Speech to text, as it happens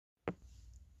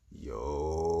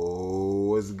Yo,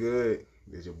 what's good?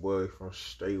 It's your boy from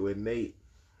Straight with Nate.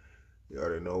 You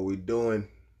already know what we doing.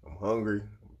 I'm hungry.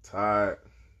 I'm tired.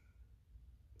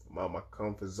 I'm out my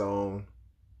comfort zone.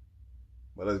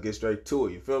 But let's get straight to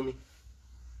it. You feel me?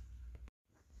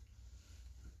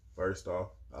 First off,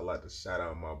 I'd like to shout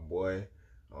out my boy.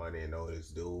 I didn't know this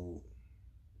dude.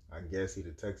 I guess he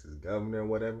the Texas governor or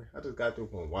whatever. I just got through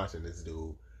from watching this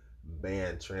dude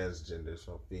ban transgenders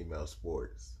from female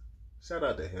sports. Shout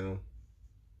out to him.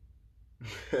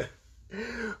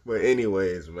 But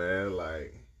anyways, man,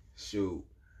 like, shoot,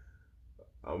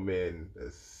 I'm in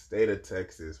the state of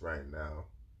Texas right now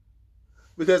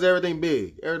because everything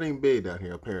big down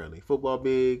here. Apparently, football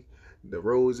big, the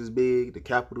roads is big, the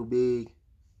capital big.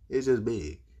 It's just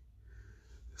big.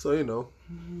 So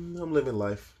I'm living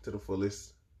life to the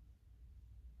fullest.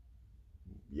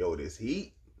 Yo, this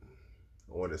heat,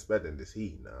 I wasn't expecting this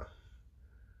heat. Nah,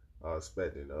 I was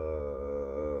expecting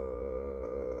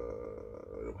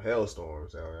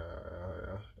hailstorms.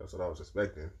 That's what I was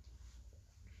expecting.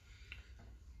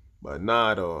 But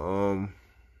nah, though.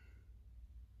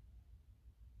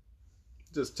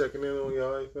 Just checking in on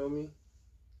y'all. You feel me?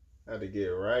 Had to get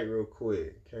right real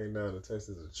quick. Came down to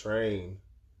Texas to train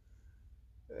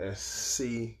and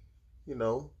see,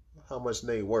 how much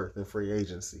they worth in free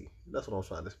agency. That's what I'm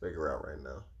trying to figure out right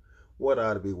now. What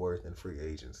ought to be worth in free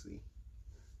agency?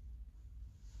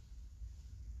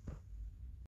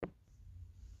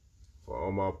 For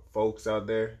all my folks out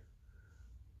there,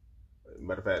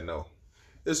 matter of fact, no,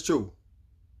 it's true.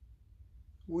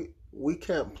 We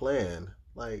can't plan.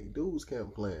 Like, dudes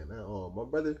can't plan at all. My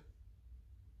brother,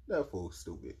 that fool's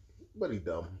stupid, but he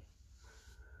dumb.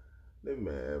 That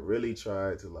man really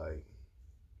tried to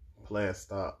plan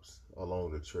stops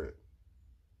along the trip,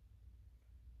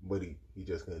 but he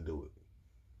just couldn't do it.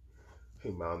 He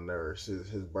malnourished.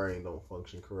 His brain don't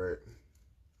function correct.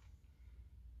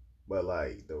 But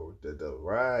like the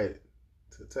ride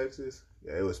to Texas,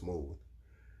 yeah, it was smooth.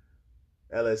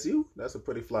 LSU, that's a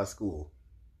pretty fly school.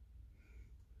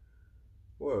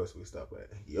 Where else we stop at?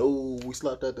 Yo, we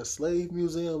stopped at the Slave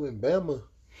Museum in Bama.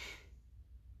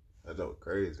 That's all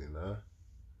crazy,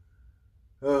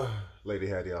 nah. Lady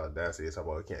had the audacity to talk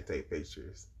about we can't take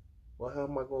pictures. Well, how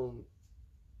am I gonna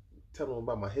tell them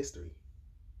about my history?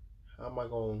 How am I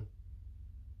gonna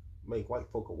make white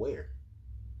folk aware?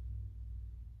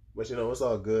 But it's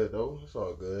all good though. It's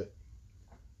all good.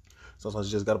 Sometimes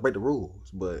you just gotta break the rules.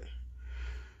 But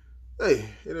hey,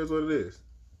 it is what it is.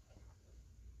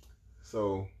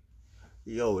 So,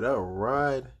 yo, that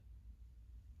ride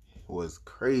was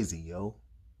crazy, yo.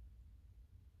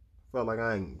 Felt like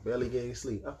I ain't barely getting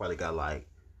sleep. I probably got like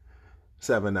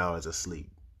 7 hours of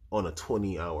sleep on a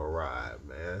 20-hour ride,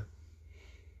 man.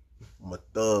 I'm a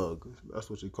thug. That's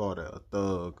what you call that, a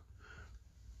thug.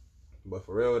 But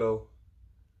for real though,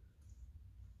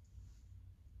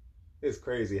 it's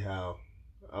crazy how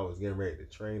I was getting ready to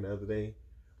train the other day.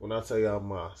 When I tell y'all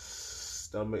my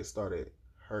stomach started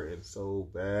hurting so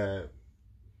bad,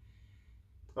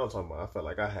 I'm talking about I felt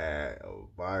like I had a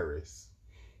virus.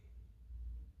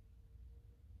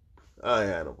 I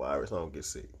ain't had a virus. I don't get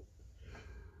sick.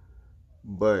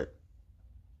 But,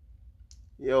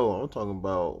 yo, I'm talking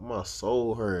about my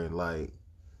soul hurting. Like,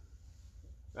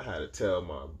 I had to tell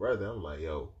my brother, I'm like,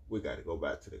 yo, we got to go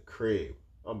back to the crib.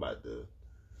 I'm about to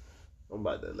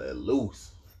let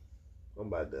loose. I'm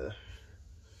about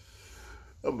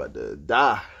to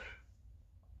die.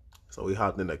 So we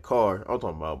hopped in the car. I'm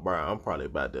talking about, bro, I'm probably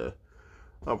about to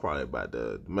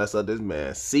mess up this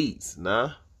man's seats,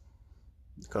 nah.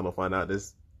 Come to find out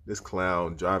this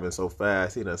clown driving so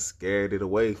fast, he done scared it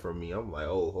away from me. I'm like,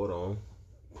 oh, hold on.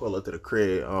 Pull up to the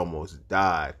crib, I almost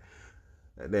died.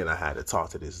 And then I had to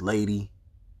talk to this lady.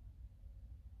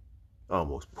 I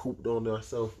almost pooped on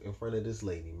myself in front of this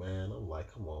lady, man. I'm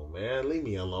like, come on, man, leave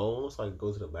me alone so I can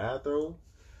go to the bathroom.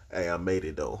 Hey, I made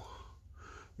it though.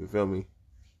 You feel me?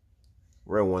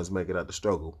 Real ones make it out the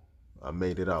struggle. I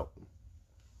made it out.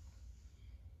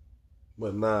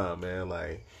 But nah, man,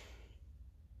 like,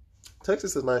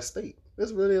 Texas is a nice state.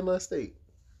 It's really a nice state.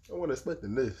 I wasn't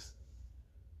expecting this.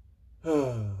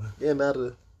 Getting out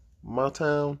of my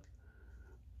town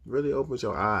really opens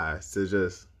your eyes to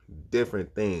just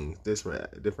different things,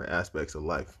 different aspects of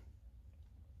life.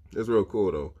 It's real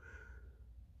cool though.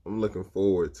 I'm looking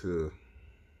forward to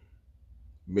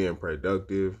being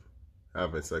productive,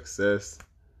 having success,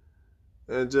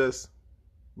 and just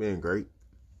being great.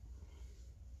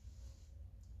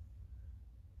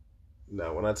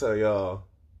 Now, when I tell y'all,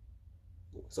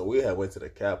 so we had went to the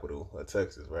capital of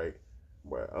Texas, right?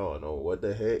 But I don't know what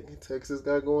the heck Texas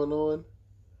got going on,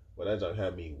 but that junk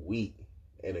had me weak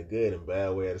in a good and bad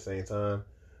way at the same time.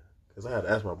 Because I had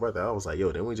to ask my brother. I was like,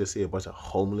 yo, didn't we just see a bunch of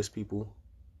homeless people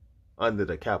under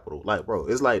the Capitol? Like, bro,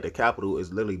 it's like the Capitol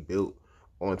is literally built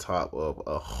on top of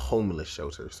a homeless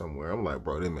shelter somewhere. I'm like,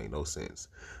 bro, that make no sense.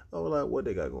 I was like, what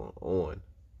they got going on?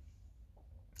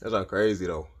 That's not crazy,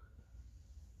 though.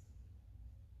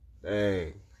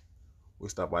 Dang. We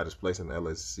stopped by this place in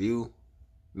LSU.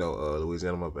 No,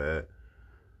 Louisiana, my bad.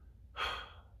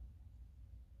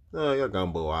 No, your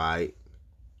gumbo, alright.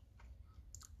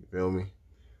 You feel me?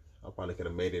 I probably could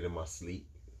have made it in my sleep.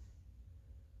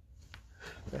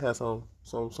 They had some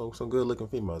good looking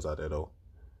females out there though.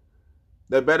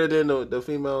 They're better than the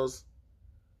females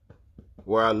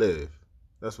where I live.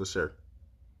 That's for sure.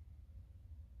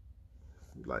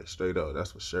 Like straight up,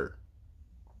 that's for sure.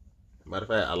 Matter of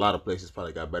fact, a lot of places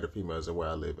probably got better females than where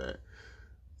I live at.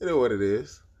 You know what it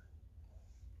is.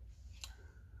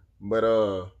 But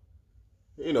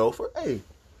you know,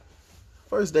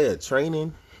 first day of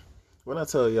training, when I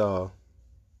tell y'all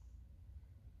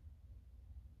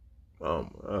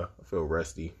I feel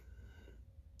rusty.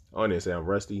 I don't even say I'm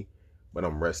rusty, but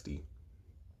I'm rusty.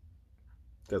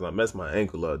 Because I messed my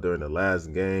ankle up during the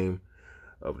last game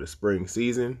of the spring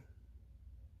season.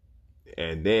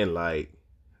 And then, like,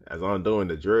 as I'm doing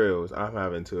the drills, I'm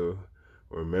having to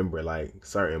remember, like,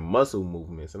 certain muscle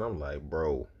movements. And I'm like,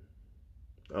 bro,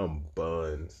 I'm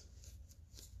buns.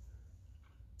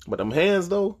 But them hands,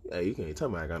 though, hey, you can't tell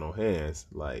me I got no hands.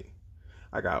 Like,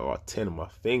 I got all 10 of my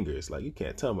fingers. Like, you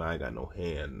can't tell me I ain't got no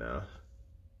hand now.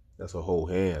 That's a whole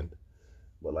hand.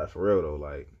 But, like, for real, though,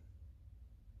 like,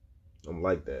 I'm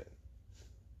like that.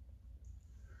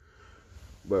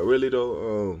 But really,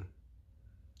 though,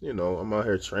 you know, I'm out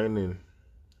here training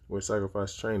with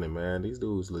Sacrifice Training, man. These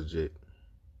dudes legit.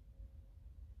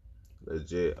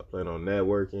 Legit. I plan on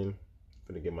networking.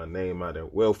 Finna get my name out there.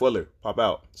 Will Fuller, pop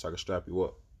out so I can strap you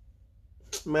up.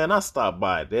 Man, I stopped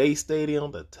by their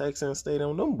stadium, the Texans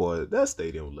stadium. Them boys, that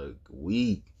stadium look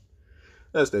weak.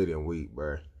 That stadium weak,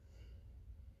 bro.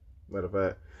 Matter of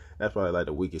fact, that's probably like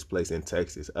the weakest place in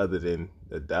Texas, other than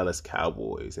the Dallas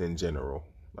Cowboys in general.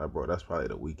 Like, bro, that's probably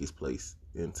the weakest place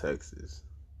in Texas.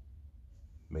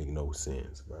 Make no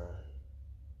sense, bro.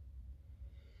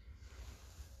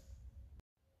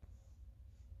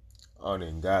 I don't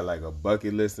even got like a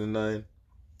bucket list or nothing.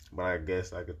 But I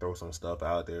guess I could throw some stuff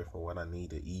out there for what I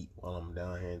need to eat while I'm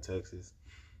down here in Texas.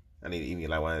 I need to eat me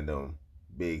like one of them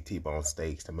big T-bone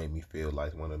steaks to make me feel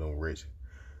like one of them rich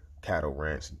cattle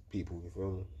ranch people, you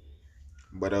feel me?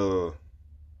 But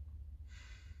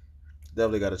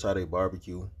definitely gotta try their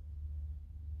barbecue.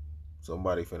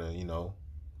 Somebody finna, you know,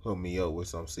 hook me up with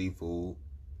some seafood.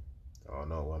 I don't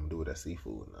know what I'm gonna do with that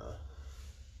seafood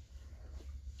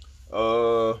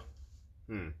now.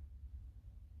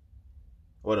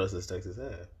 What else does Texas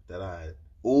have that I had?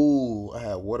 Ooh, I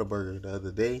had Whataburger the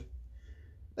other day.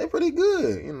 They pretty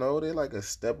good, you know. They like a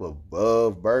step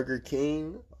above Burger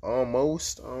King,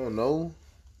 almost. I don't know.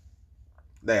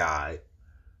 They alright.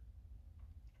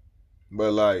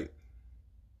 But like,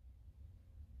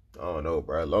 I don't know,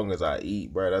 bro. As long as I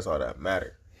eat, bro, that's all that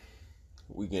matter.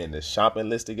 We getting the shopping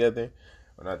list together.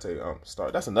 When I tell you,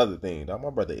 that's another thing, dog.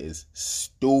 My brother is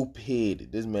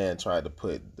stupid. This man tried to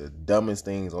put the dumbest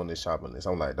things on this shopping list.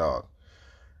 I'm like, dog,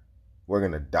 we're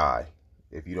gonna die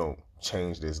if you don't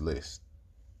change this list.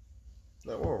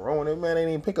 Like, what's wrong with that man? Ain't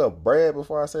even pick up bread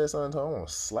before I said something to him. I'm gonna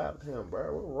slap him,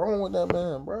 bro. What's wrong with that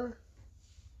man, bro?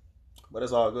 But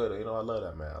it's all good. You know, I love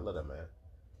that man. I love that man.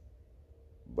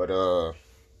 But,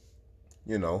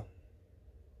 you know,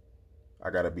 I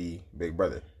gotta be big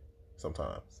brother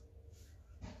sometimes.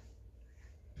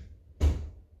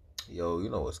 Yo, you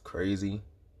know what's crazy?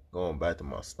 Going back to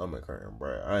my stomach hurting,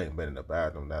 bro. I ain't been in the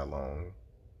bathroom that long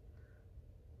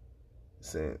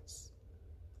since,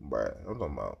 bro. I'm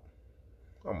talking about,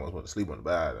 I almost went to sleep in the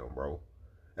bathroom, bro.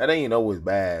 That ain't always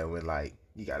bad when, like,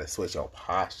 you gotta switch your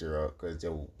posture up because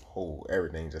your whole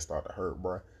everything just start to hurt,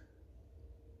 bro.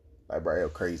 Like, bro,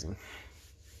 it's crazy.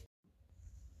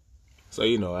 So,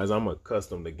 you know, as I'm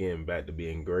accustomed to getting back to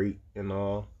being great and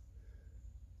all,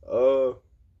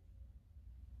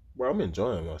 bro, I'm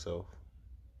enjoying myself.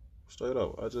 Straight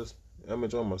up. I'm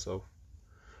enjoying myself.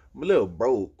 I'm a little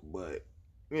broke, but,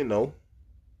 you know,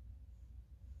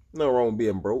 nothing wrong with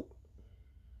being broke.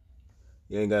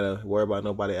 You ain't gotta worry about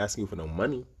nobody asking you for no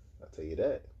money. I'll tell you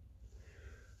that.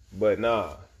 But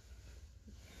nah.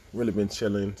 Really been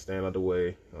chilling, staying out the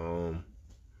way.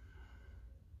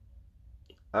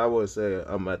 I would say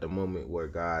I'm at the moment where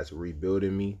God's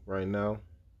rebuilding me right now.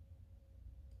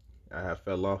 I have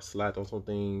fell off, slacked on some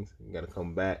things. You gotta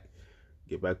come back,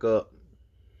 get back up,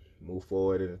 move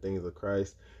forward in the things of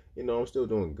Christ. You know, I'm still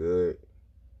doing good,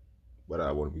 but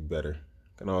I want to be better.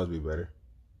 Can always be better.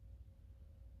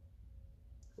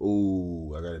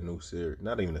 Ooh, I got a new series.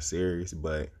 Not even a series,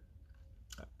 but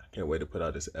I can't wait to put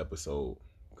out this episode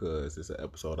because it's an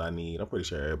episode I need. I'm pretty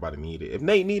sure everybody need it. If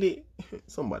Nate need it,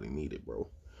 somebody need it, bro.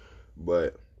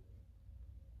 But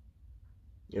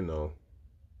you know,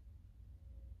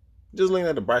 just looking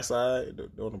at the bright side,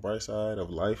 on the bright side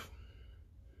of life.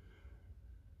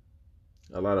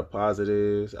 A lot of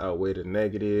positives outweigh the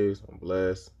negatives. I'm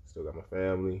blessed. Still got my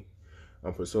family.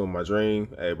 I'm pursuing my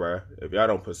dream. Hey, bro, if y'all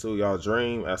don't pursue y'all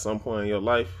dream at some point in your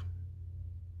life,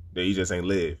 then you just ain't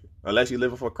live. Unless you're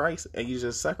living for Christ and you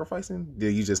just sacrificing,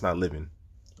 then you just not living.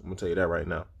 I'm gonna tell you that right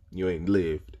now. You ain't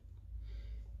lived.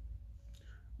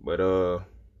 But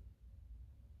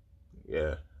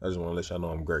yeah, I just want to let y'all know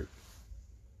I'm great.